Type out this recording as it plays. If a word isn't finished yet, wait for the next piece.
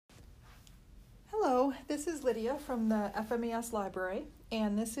Hello, this is Lydia from the FMES Library,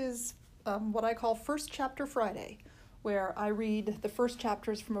 and this is what I call First Chapter Friday, where I read the first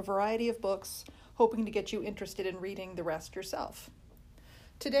chapters from a variety of books, hoping to get you interested in reading the rest yourself.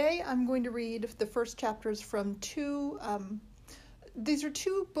 Today I'm going to read the first chapters from these are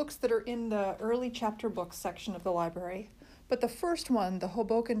two books that are in the early chapter books section of the library, but the first one, the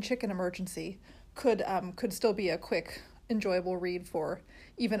Hoboken Chicken Emergency, could still be a quick, enjoyable read for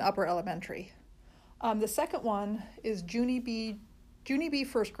even upper elementary. The second one is Junie B.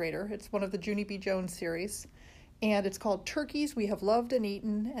 First Grader. It's one of the Junie B. Jones series, and it's called Turkeys We Have Loved and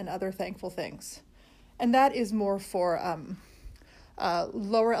Eaten and Other Thankful Things. And that is more for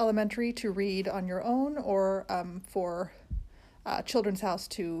lower elementary to read on your own, or for Children's House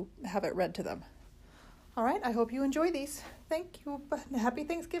to have it read to them. All right, I hope you enjoy these. Thank you. Happy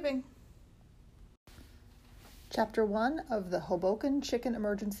Thanksgiving. Chapter 1 of the Hoboken Chicken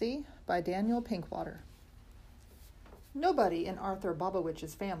Emergency by Daniel Pinkwater. Nobody in Arthur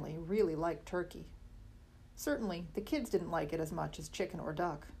Bobowich's family really liked turkey. Certainly, the kids didn't like it as much as chicken or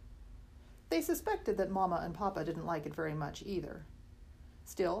duck. They suspected that Mama and Papa didn't like it very much either.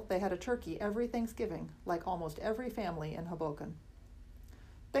 Still, they had a turkey every Thanksgiving, like almost every family in Hoboken.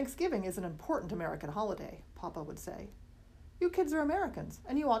 Thanksgiving is an important American holiday, Papa would say. You kids are Americans,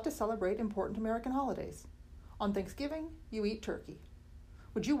 and you ought to celebrate important American holidays. On Thanksgiving, you eat turkey.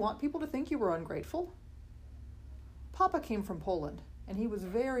 Would you want people to think you were ungrateful? Papa came from Poland, and he was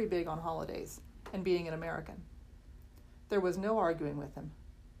very big on holidays and being an American. There was no arguing with him.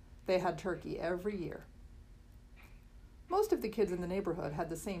 They had turkey every year. Most of the kids in the neighborhood had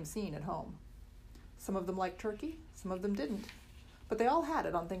the same scene at home. Some of them liked turkey, some of them didn't, but they all had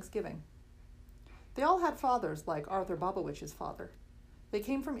it on Thanksgiving. They all had fathers like Arthur Bobowich's father. They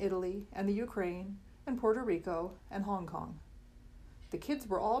came from Italy and the Ukraine and Puerto Rico and Hong Kong. The kids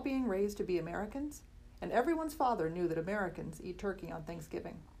were all being raised to be Americans, and everyone's father knew that Americans eat turkey on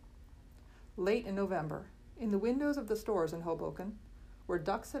Thanksgiving. Late in November, in the windows of the stores in Hoboken, where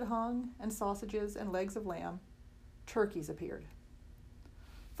ducks had hung and sausages and legs of lamb, turkeys appeared.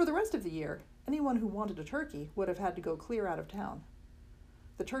 For the rest of the year, anyone who wanted a turkey would have had to go clear out of town.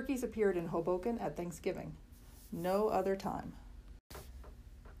 The turkeys appeared in Hoboken at Thanksgiving, no other time.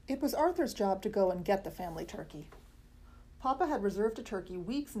 It was Arthur's job to go and get the family turkey. Papa had reserved a turkey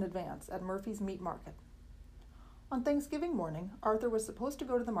weeks in advance at Murphy's Meat Market. On Thanksgiving morning, Arthur was supposed to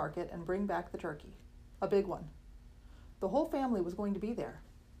go to the market and bring back the turkey, a big one. The whole family was going to be there,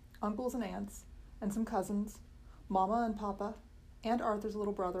 uncles and aunts, and some cousins, Mama and Papa, and Arthur's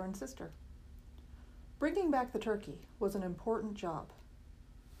little brother and sister. Bringing back the turkey was an important job.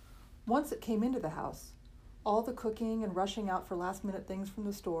 Once it came into the house, all the cooking and rushing out for last-minute things from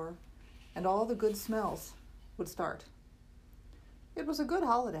the store, and all the good smells would start. It was a good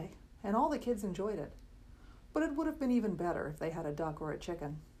holiday, and all the kids enjoyed it, but it would have been even better if they had a duck or a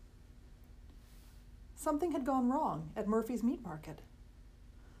chicken. Something had gone wrong at Murphy's Meat Market.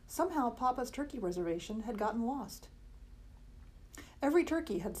 Somehow Papa's turkey reservation had gotten lost. Every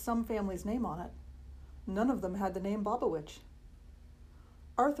turkey had some family's name on it. None of them had the name Bobowich.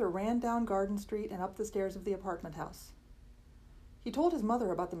 Arthur ran down Garden Street and up the stairs of the apartment house. He told his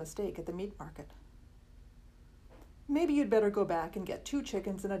mother about the mistake at the meat market. "Maybe you'd better go back and get 2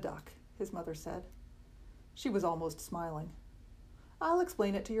 chickens and a duck," his mother said. She was almost smiling. "I'll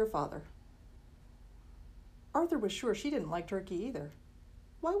explain it to your father." Arthur was sure she didn't like turkey either.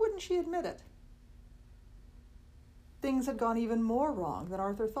 Why wouldn't she admit it? Things had gone even more wrong than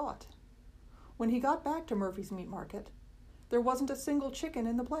Arthur thought. When he got back to Murphy's Meat Market, there wasn't a single chicken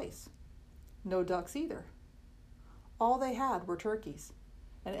in the place. No ducks either. All they had were turkeys,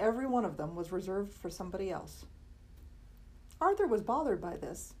 and every one of them was reserved for somebody else. Arthur was bothered by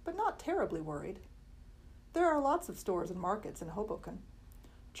this, but not terribly worried. There are lots of stores and markets in Hoboken.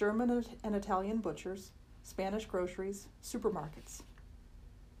 German and Italian butchers, Spanish groceries, supermarkets.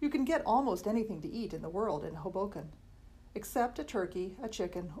 You can get almost anything to eat in the world in Hoboken, except a turkey, a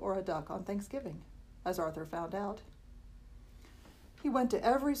chicken, or a duck on Thanksgiving, as Arthur found out. He went to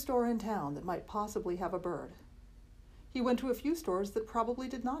every store in town that might possibly have a bird. He went to a few stores that probably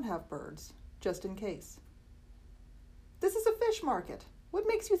did not have birds, just in case. "This is a fish market. What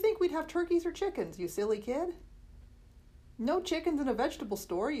makes you think we'd have turkeys or chickens, you silly kid?" "No chickens in a vegetable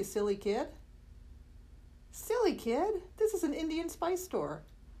store, you silly kid." "Silly kid, this is an Indian spice store.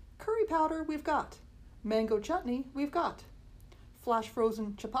 Curry powder, we've got. Mango chutney, we've got. Flash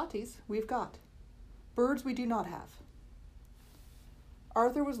frozen chapatis, we've got. Birds we do not have."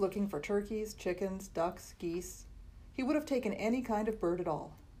 Arthur was looking for turkeys, chickens, ducks, geese. He would have taken any kind of bird at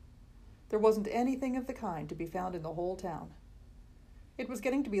all. There wasn't anything of the kind to be found in the whole town. It was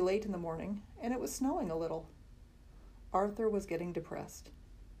getting to be late in the morning, and it was snowing a little. Arthur was getting depressed.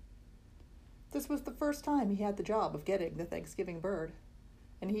 This was the first time he had the job of getting the Thanksgiving bird,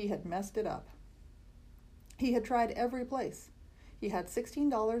 and he had messed it up. He had tried every place. He had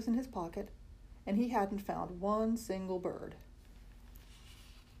 $16 in his pocket, and he hadn't found one single bird.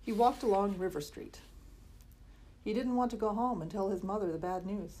 He walked along River Street. He didn't want to go home and tell his mother the bad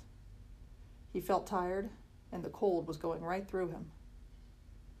news. He felt tired, and the cold was going right through him.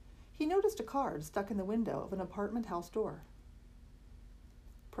 He noticed a card stuck in the window of an apartment house door.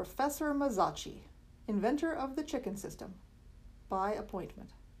 Professor Mazacci, inventor of the chicken system, by appointment.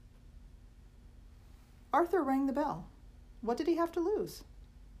 Arthur rang the bell. What did he have to lose?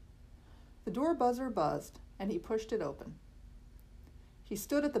 The door buzzer buzzed, and he pushed it open. He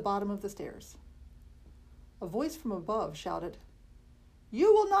stood at the bottom of the stairs. A voice from above shouted,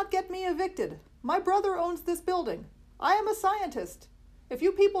 "You will not get me evicted. My brother owns this building. I am a scientist. If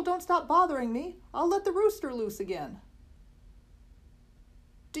you people don't stop bothering me, I'll let the rooster loose again."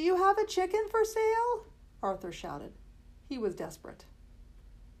 "Do you have a chicken for sale?" Arthur shouted. He was desperate.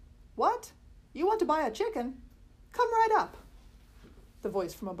 "What? You want to buy a chicken? Come right up," the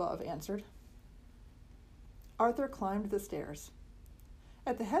voice from above answered. Arthur climbed the stairs.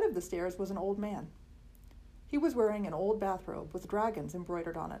 At the head of the stairs was an old man. He was wearing an old bathrobe with dragons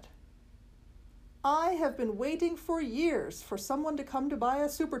embroidered on it. "I have been waiting for years for someone to come to buy a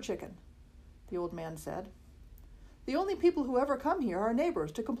super chicken," the old man said. "The only people who ever come here are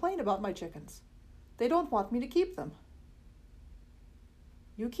neighbors to complain about my chickens. They don't want me to keep them."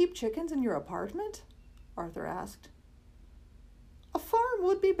 "You keep chickens in your apartment?" Arthur asked. "A farm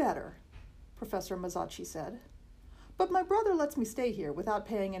would be better," Professor Mazacci said. "But my brother lets me stay here without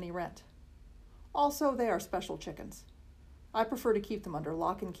paying any rent. Also, they are special chickens. I prefer to keep them under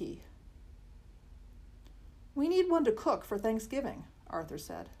lock and key." "We need one to cook for Thanksgiving," Arthur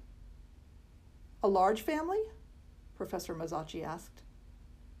said. "A large family?" Professor Mazacci asked.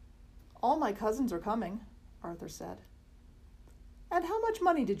 "All my cousins are coming," Arthur said. "And how much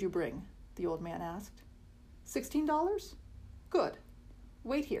money did you bring?" the old man asked. $16? Good.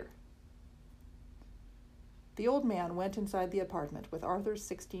 Wait here." The old man went inside the apartment with Arthur's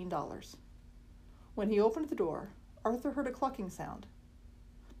 $16. When he opened the door, Arthur heard a clucking sound,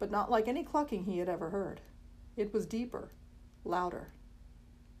 but not like any clucking he had ever heard. It was deeper, louder.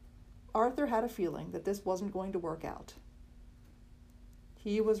 Arthur had a feeling that this wasn't going to work out.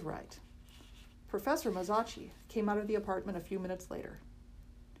 He was right. Professor Mazacci came out of the apartment a few minutes later.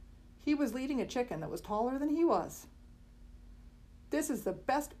 He was leading a chicken that was taller than he was. "This is the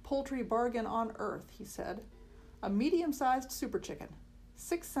best poultry bargain on earth," he said. "A medium-sized super chicken,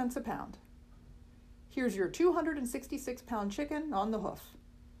 6 cents a pound. Here's your 266-pound chicken on the hoof.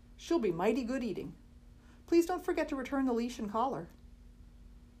 She'll be mighty good eating. Please don't forget to return the leash and collar."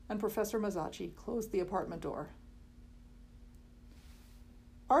 And Professor Mazacci closed the apartment door.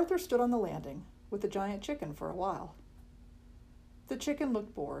 Arthur stood on the landing with the giant chicken for a while. The chicken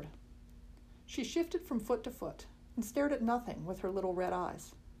looked bored. She shifted from foot to foot and stared at nothing with her little red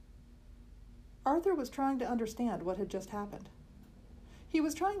eyes. Arthur was trying to understand what had just happened. He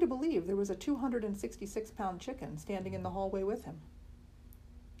was trying to believe there was a 266-pound chicken standing in the hallway with him.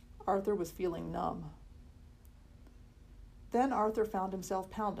 Arthur was feeling numb. Then Arthur found himself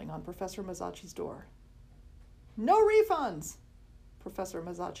pounding on Professor Mazacci's door. "No refunds!" Professor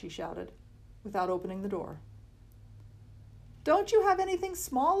Mazacci shouted, without opening the door. "Don't you have anything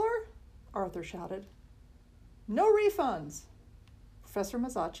smaller?" Arthur shouted. "No refunds!" Professor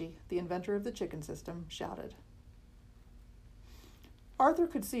Mazacci, the inventor of the chicken system, shouted. Arthur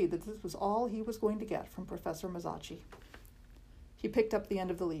could see that this was all he was going to get from Professor Mazacci. He picked up the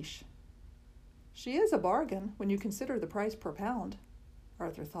end of the leash. "She is a bargain when you consider the price per pound,"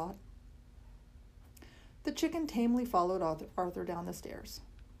 Arthur thought. The chicken tamely followed Arthur down the stairs.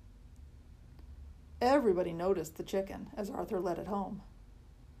 Everybody noticed the chicken as Arthur led it home.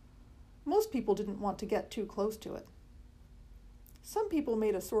 Most people didn't want to get too close to it. Some people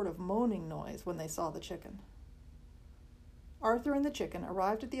made a sort of moaning noise when they saw the chicken. Arthur and the chicken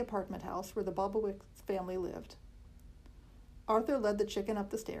arrived at the apartment house where the Bobowicz family lived. Arthur led the chicken up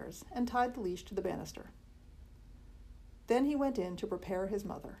the stairs and tied the leash to the banister. Then he went in to prepare his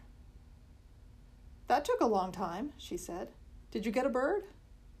mother. "That took a long time," she said. "Did you get a bird?"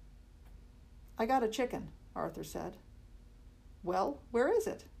 "I got a chicken," Arthur said. "Well, where is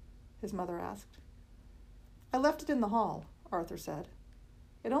it?" his mother asked. "I left it in the hall," Arthur said.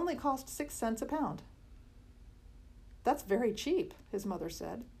 "It only cost 6 cents a pound." "That's very cheap," his mother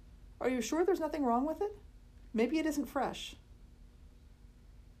said. "Are you sure there's nothing wrong with it? Maybe it isn't fresh."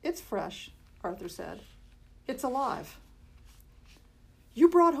 "It's fresh," Arthur said. "It's alive." You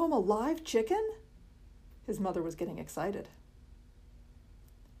brought home a live chicken? His mother was getting excited.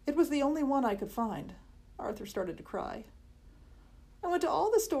 It was the only one I could find. Arthur started to cry. I went to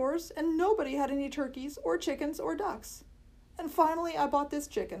all the stores, and nobody had any turkeys or chickens or ducks. And finally I bought this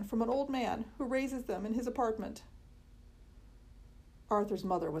chicken from an old man who raises them in his apartment. Arthur's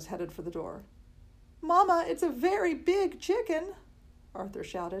mother was headed for the door. Mama, it's a very big chicken, Arthur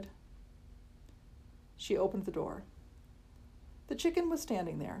shouted. She opened the door. The chicken was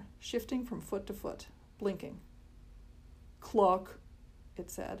standing there, shifting from foot to foot, blinking. Cluck,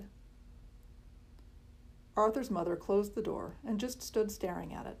 it said. Arthur's mother closed the door and just stood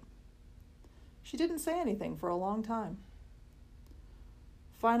staring at it. She didn't say anything for a long time.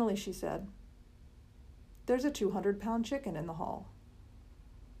 Finally, she said, There's a 200-pound chicken in the hall.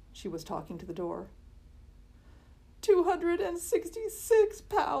 She was talking to the door. 266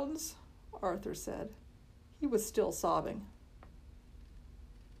 pounds, Arthur said. He was still sobbing.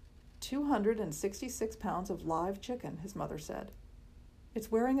 266 pounds of live chicken, his mother said.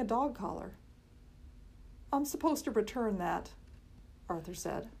 It's wearing a dog collar. I'm supposed to return that, Arthur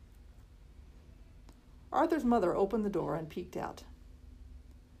said. Arthur's mother opened the door and peeked out.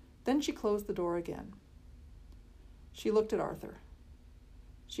 Then she closed the door again. She looked at Arthur.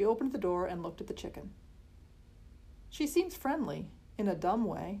 She opened the door and looked at the chicken. She seems friendly, in a dumb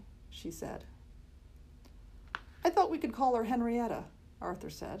way, she said. I thought we could call her Henrietta, Arthur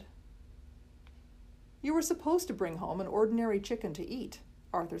said. You were supposed to bring home an ordinary chicken to eat,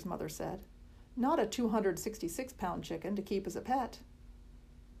 Arthur's mother said, not a 266-pound chicken to keep as a pet.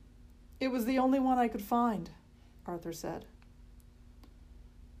 It was the only one I could find, Arthur said.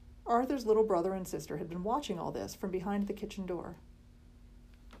 Arthur's little brother and sister had been watching all this from behind the kitchen door.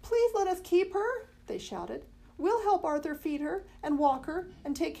 Please let us keep her, they shouted. We'll help Arthur feed her and walk her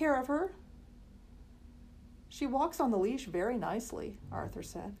and take care of her. She walks on the leash very nicely, Arthur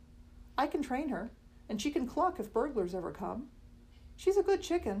said. I can train her, and she can cluck if burglars ever come. She's a good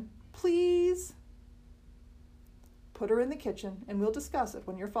chicken. Please. Put her in the kitchen, and we'll discuss it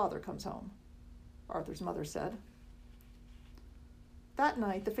when your father comes home, Arthur's mother said. That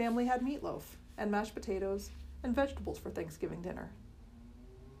night, the family had meatloaf and mashed potatoes and vegetables for Thanksgiving dinner.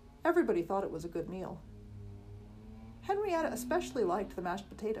 Everybody thought it was a good meal. Henrietta especially liked the mashed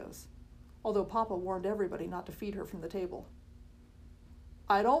potatoes, although Papa warned everybody not to feed her from the table.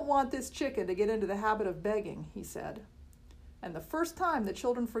 I don't want this chicken to get into the habit of begging, he said. And the first time the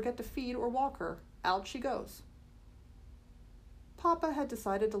children forget to feed or walk her, out she goes. Papa had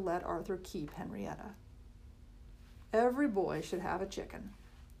decided to let Arthur keep Henrietta. Every boy should have a chicken,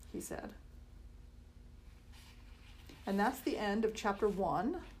 he said. And that's the end of chapter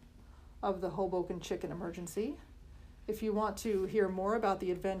 1 of the Hoboken Chicken Emergency. If you want to hear more about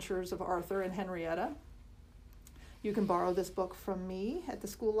the adventures of Arthur and Henrietta, you can borrow this book from me at the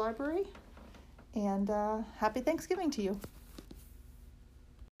school library. And happy Thanksgiving to you.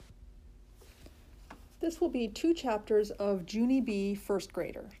 This will be 2 chapters of Junie B. First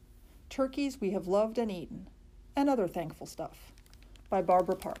Grader, Turkeys We Have Loved and Eaten, and Other Thankful Stuff, by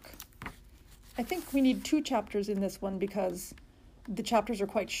Barbara Park. I think we need 2 chapters in this one because the chapters are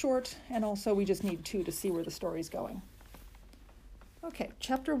quite short, and also we just need 2 to see where the story's going. Okay,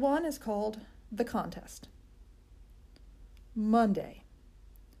 chapter 1 is called The Contest. Monday.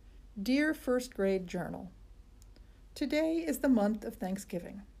 Dear First Grade Journal, today is the month of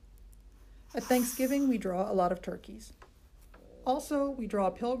Thanksgiving. At Thanksgiving, we draw a lot of turkeys. Also, we draw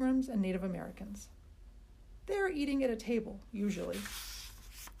pilgrims and Native Americans. They are eating at a table, usually.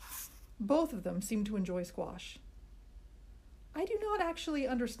 Both of them seem to enjoy squash. I do not actually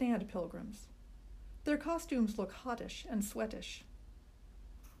understand pilgrims. Their costumes look hottish and sweatish.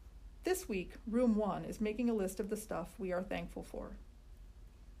 This week, Room 1 is making a list of the stuff we are thankful for.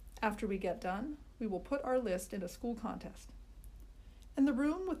 After we get done, we will put our list in a school contest. And the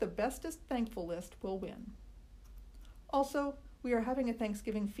room with the bestest thankful list will win. Also, we are having a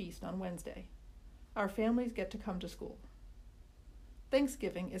Thanksgiving feast on Wednesday. Our families get to come to school.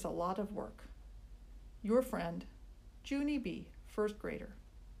 Thanksgiving is a lot of work. Your friend, Junie B., first grader.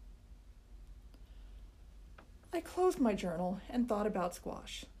 I closed my journal and thought about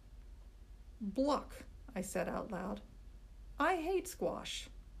squash. Bluck, I said out loud. I hate squash.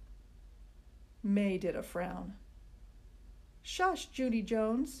 May did a frown. Shush, Judy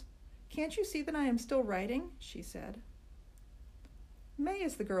Jones. Can't you see that I am still writing? She said. May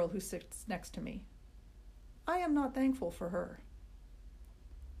is the girl who sits next to me. I am not thankful for her.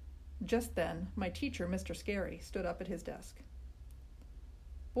 Just then, my teacher, Mr. Scary, stood up at his desk.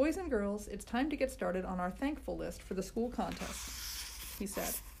 Boys and girls, it's time to get started on our thankful list for the school contest, he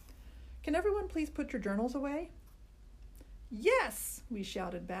said. Can everyone please put your journals away? "Yes!" we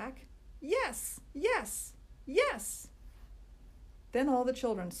shouted back. "Yes! Yes! Yes!" Then all the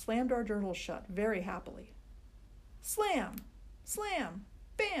children slammed our journals shut very happily. Slam! Slam!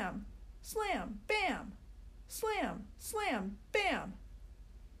 Bam! Slam! Bam! Slam! Slam! Bam!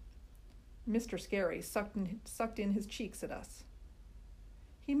 Mr. Scary sucked in his cheeks at us.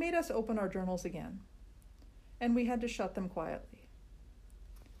 He made us open our journals again, and we had to shut them quietly.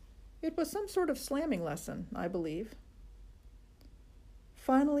 It was some sort of slamming lesson, I believe.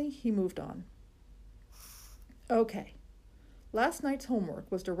 Finally, he moved on. "Okay, last night's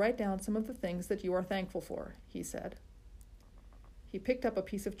homework was to write down some of the things that you are thankful for," he said. He picked up a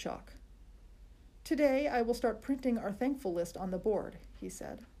piece of chalk. "Today I will start printing our thankful list on the board," he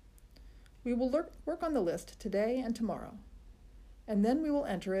said. "We will work on the list today and tomorrow, and then we will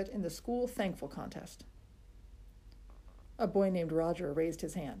enter it in the school thankful contest." A boy named Roger raised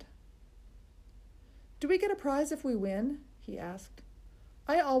his hand. "Do we get a prize if we win?" he asked.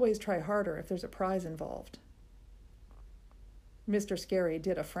 "I always try harder if there's a prize involved." Mr. Scary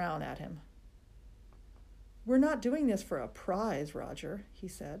did a frown at him. "We're not doing this for a prize, Roger," he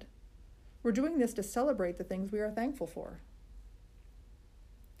said. "We're doing this to celebrate the things we are thankful for."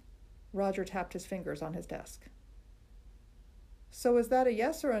 Roger tapped his fingers on his desk. "So is that a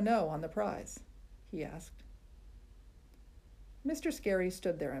yes or a no on the prize?" he asked. Mr. Scary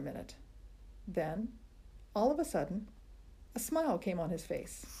stood there a minute. Then, all of a sudden, a smile came on his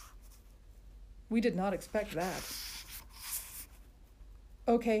face. We did not expect that.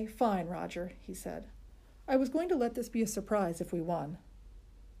 "Okay, fine, Roger," he said. "I was going to let this be a surprise if we won.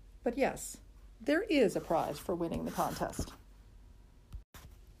 But yes, there is a prize for winning the contest."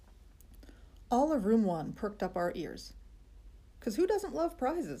 All of room 1 perked up our ears. 'Cause who doesn't love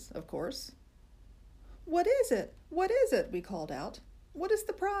prizes, of course? "What is it? What is it?" we called out. "What is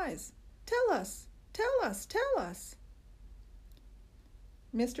the prize? Tell us! Tell us! Tell us!"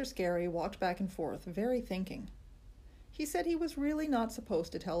 Mr. Scary walked back and forth, very thinking. He said he was really not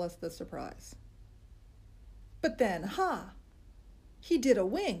supposed to tell us the surprise. But then, he did a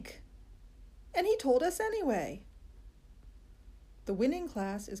wink. And he told us anyway. "The winning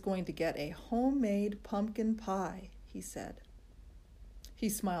class is going to get a homemade pumpkin pie," he said. He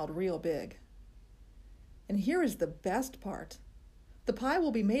smiled real big. "And here is the best part. The pie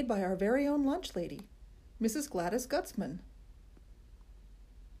will be made by our very own lunch lady, Mrs. Gladys Gutzman."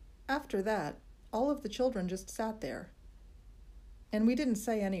 After that, all of the children just sat there, and we didn't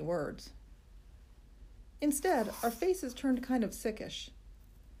say any words. Instead, our faces turned kind of sickish,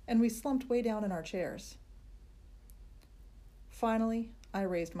 and we slumped way down in our chairs. Finally, I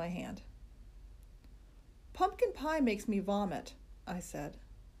raised my hand. "Pumpkin pie makes me vomit," I said.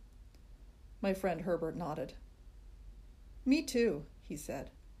 My friend Herbert nodded. "Me too," he said.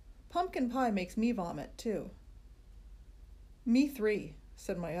 "Pumpkin pie makes me vomit, too." "Me 3,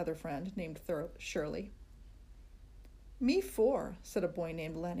 said my other friend named Shirley. "Me 4, said a boy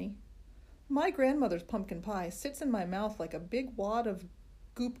named Lenny. "My grandmother's pumpkin pie sits in my mouth like a big wad of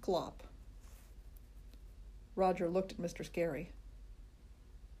goop glop." Roger looked at Mr. Scary.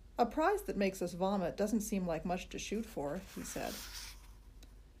 "A prize that makes us vomit doesn't seem like much to shoot for," he said.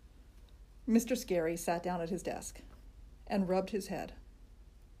 Mr. Scary sat down at his desk and rubbed his head.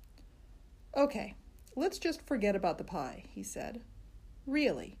 "Okay, let's just forget about the pie," he said.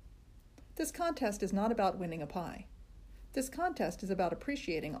 "Really, this contest is not about winning a pie. This contest is about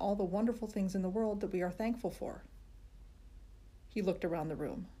appreciating all the wonderful things in the world that we are thankful for." He looked around the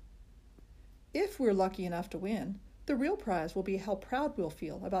room. "If we're lucky enough to win, the real prize will be how proud we'll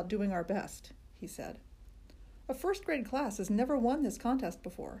feel about doing our best," he said. "A first-grade class has never won this contest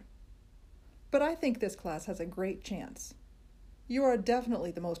before. But I think this class has a great chance. You are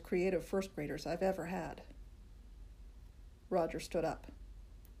definitely the most creative first-graders I've ever had." Roger stood up.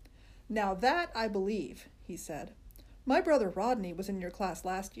 "Now that I believe," he said. "My brother Rodney was in your class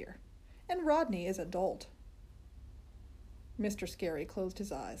last year, and Rodney is adult." Mr. Scary closed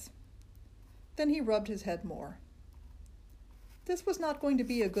his eyes. Then he rubbed his head more. This was not going to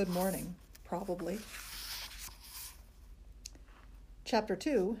be a good morning, probably. Chapter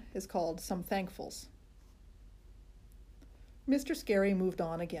 2 is called Some Thankfuls. Mr. Scary moved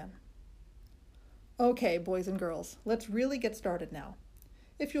on again. "Okay, boys and girls, let's really get started now.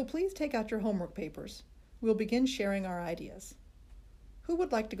 If you'll please take out your homework papers, we'll begin sharing our ideas. Who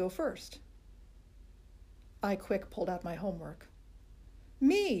would like to go first?" I quick pulled out my homework.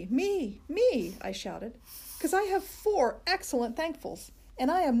 Me, I shouted, "'cause I have 4 excellent thankfuls,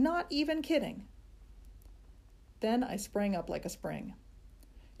 and I am not even kidding." Then I sprang up like a spring,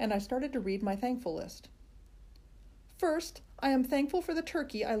 and I started to read my thankful list. First, I am thankful for the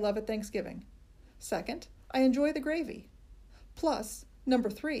turkey I love at Thanksgiving. Second, I enjoy the gravy. Plus, number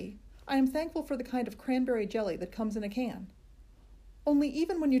 3, I am thankful for the kind of cranberry jelly that comes in a can. Only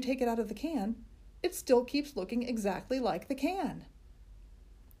even when you take it out of the can, it still keeps looking exactly like the can.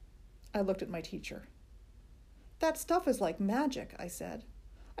 I looked at my teacher. That stuff is like magic, I said.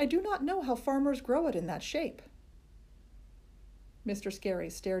 I do not know how farmers grow it in that shape. Mr. Scary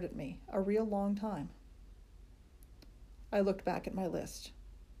stared at me a real long time. I looked back at my list.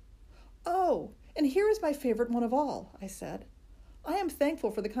 Oh, and here is my favorite one of all, I said. I am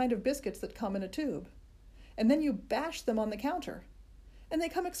thankful for the kind of biscuits that come in a tube. And then you bash them on the counter, and they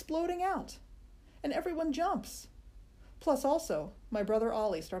come exploding out, and everyone jumps. Plus also, my brother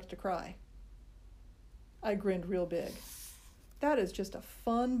Ollie starts to cry. I grinned real big. That is just a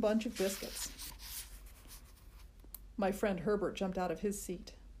fun bunch of biscuits. My friend Herbert jumped out of his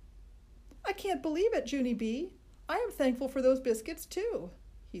seat. I can't believe it, Junie B. I am thankful for those biscuits too,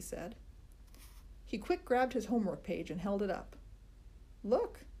 he said. He quick grabbed his homework page and held it up.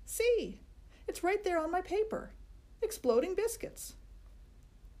 Look, see, it's right there on my paper. Exploding biscuits.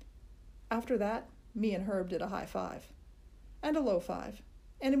 After that, me and Herb did a high five, and a low five,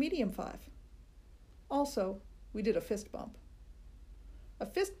 and a medium five. Also, we did a fist bump. A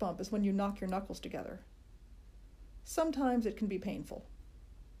fist bump is when you knock your knuckles together. Sometimes it can be painful.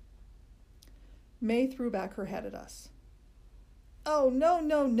 May threw back her head at us. Oh, no,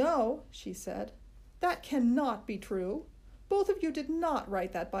 no, no, she said. That cannot be true. Both of you did not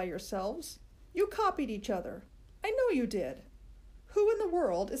write that by yourselves. You copied each other. I know you did. Who in the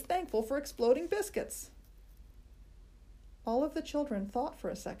world is thankful for exploding biscuits? All of the children thought for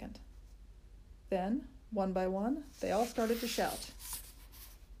a second. Then, one by one, they all started to shout.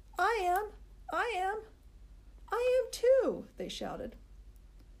 I am, I am, I am too, they shouted.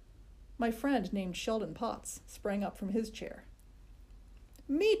 My friend named Sheldon Potts sprang up from his chair.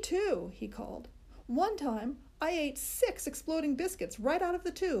 Me too, he called. One time, I ate 6 exploding biscuits right out of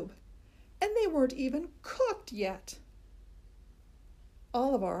the tube, and they weren't even cooked yet.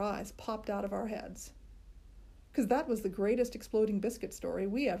 All of our eyes popped out of our heads, because that was the greatest exploding biscuit story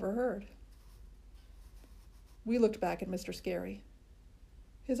we ever heard. We looked back at Mr. Scary.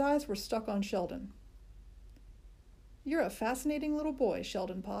 His eyes were stuck on Sheldon. You're a fascinating little boy,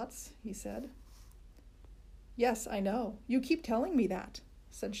 Sheldon Potts, he said. Yes, I know. You keep telling me that,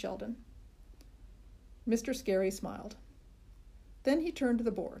 said Sheldon. Mr. Scary smiled. Then he turned to the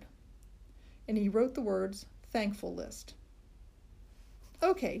board, and he wrote the words, Thankful List.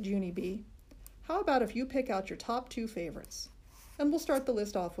 Okay, Junie B., how about if you pick out your top 2 favorites, and we'll start the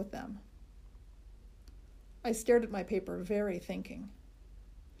list off with them. I stared at my paper, very thinking.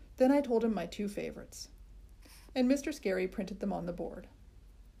 Then I told him my 2 favorites, and Mr. Scary printed them on the board.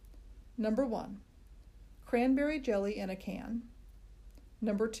 Number 1, cranberry jelly in a can.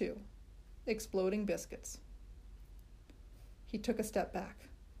 Number 2, exploding biscuits. He took a step back.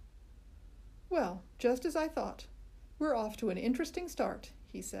 Well, just as I thought. We're off to an interesting start,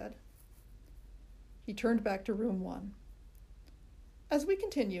 he said. He turned back to room 1. As we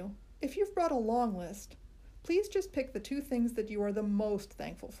continue, if you've brought a long list, please just pick the 2 things that you are the most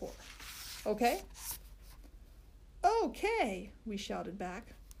thankful for. Okay? Okay, we shouted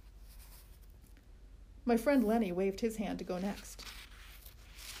back. My friend Lenny waved his hand to go next.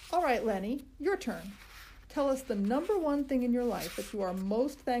 All right, Lenny, your turn. Tell us the number 1 thing in your life that you are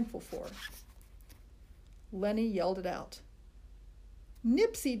most thankful for. Lenny yelled it out.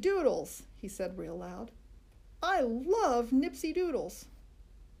 Nipsy Doodles, he said real loud. I love Nipsy Doodles.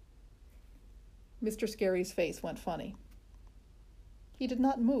 Mr. Scary's face went funny. He did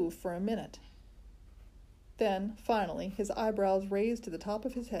not move for a minute. Then, finally, his eyebrows raised to the top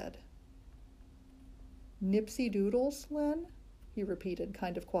of his head. Nipsy Doodles, Len? He repeated,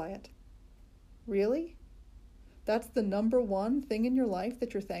 kind of quiet. Really? That's the number 1 thing in your life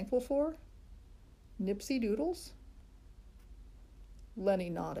that you're thankful for? Nipsy Doodles? Lenny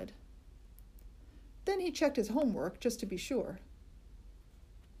nodded. Then he checked his homework just to be sure.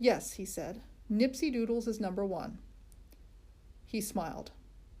 Yes, he said, Nipsy Doodles is number 1. He smiled.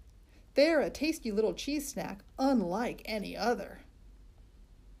 They're a tasty little cheese snack unlike any other.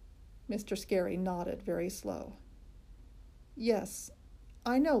 Mr. Scary nodded very slow. Yes,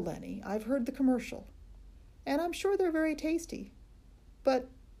 I know, Lenny. I've heard the commercial. And I'm sure they're very tasty. But,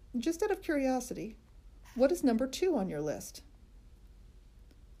 just out of curiosity, what is number 2 on your list?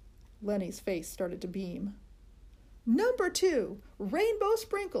 Lenny's face started to beam. Number 2, rainbow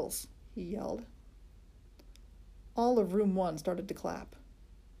sprinkles, he yelled. All of room 1 started to clap.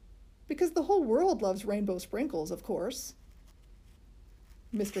 Because the whole world loves rainbow sprinkles, of course.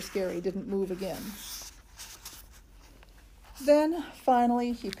 Mr. Scary didn't move again. Then,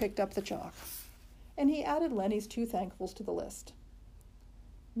 finally, he picked up the chalk. and he added Lenny's 2 thankfuls to the list.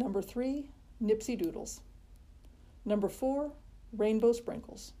 Number 3, Nipsey Doodles. Number 4, Rainbow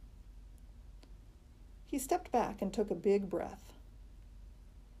Sprinkles. He stepped back and took a big breath.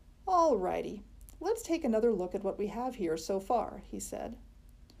 All righty, let's take another look at what we have here so far, he said.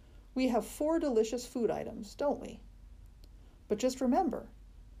 We have 4 delicious food items, don't we? But just remember,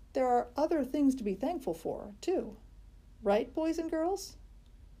 there are other things to be thankful for, too. Right, boys and girls?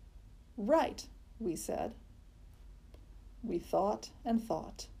 Right, we said. We thought and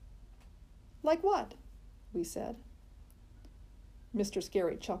thought. Like what? We said. Mr.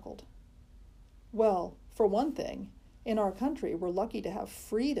 Scary chuckled. Well, for one thing, in our country we're lucky to have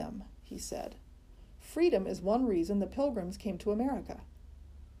freedom, he said. Freedom is one reason the Pilgrims came to America.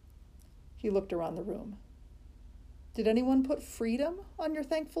 He looked around the room. Did anyone put freedom on your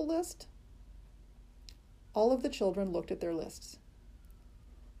thankful list? All of the children looked at their lists.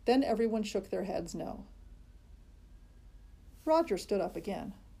 Then everyone shook their heads no. Roger stood up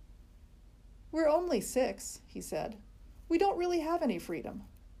again. We're only 6, he said. We don't really have any freedom.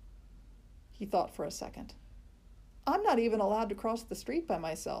 He thought for a second. I'm not even allowed to cross the street by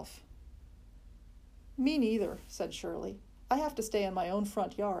myself. Me neither, said Shirley. I have to stay in my own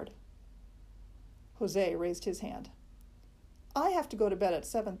front yard. Jose raised his hand. I have to go to bed at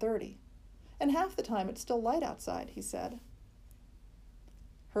 7:30, and half the time it's still light outside, he said.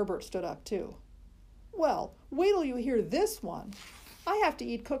 Herbert stood up too. Well, wait till you hear this one. I have to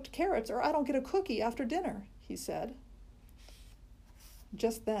eat cooked carrots or I don't get a cookie after dinner, he said.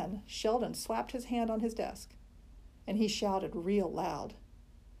 Just then, Sheldon slapped his hand on his desk, and he shouted real loud.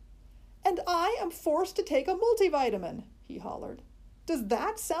 And I am forced to take a multivitamin, he hollered. Does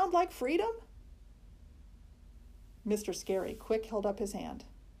that sound like freedom? Mr. Scary quick held up his hand.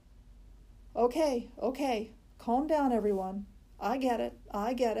 Okay, calm down, everyone. I get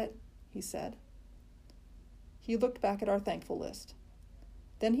it, he said. He looked back at our thankful list.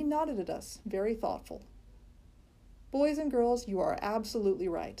 Then he nodded at us, very thoughtful. Boys and girls, you are absolutely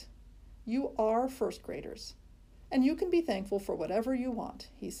right. You are first graders, and you can be thankful for whatever you want,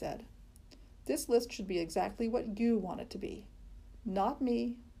 he said. This list should be exactly what you want it to be. Not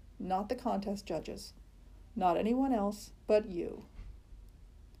me, not the contest judges, not anyone else but you.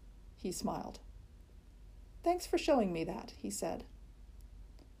 He smiled. Thanks for showing me that, he said.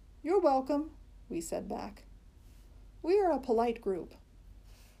 You're welcome, we said back. We are a polite group.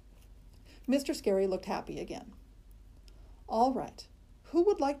 Mr. Scary looked happy again. All right, who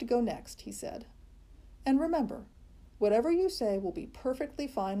would like to go next, he said. And remember, whatever you say will be perfectly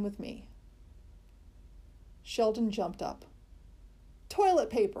fine with me. Sheldon jumped up. Toilet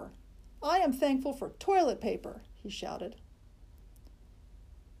paper! I am thankful for toilet paper, he shouted.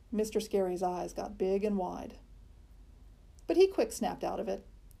 Mr. Scary's eyes got big and wide. But he quick snapped out of it,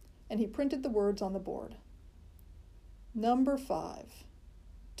 and he printed the words on the board. Number 5,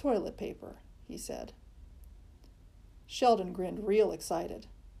 toilet paper, he said. Sheldon grinned real excited.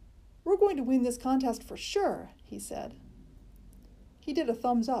 We're going to win this contest for sure, he said. He did a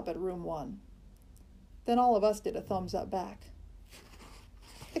thumbs up at room 1. Then all of us did a thumbs up back.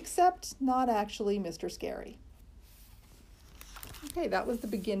 Except not actually Mr. Scary. Okay, that was the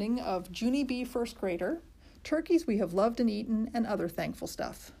beginning of Junie B. First Grader, Turkeys We Have Loved and Eaten and Other Thankful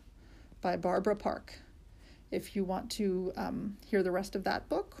Stuff by Barbara Park. If you want to hear the rest of that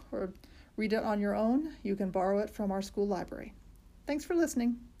book or read it on your own, you can borrow it from our school library. Thanks for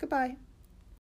listening. Goodbye.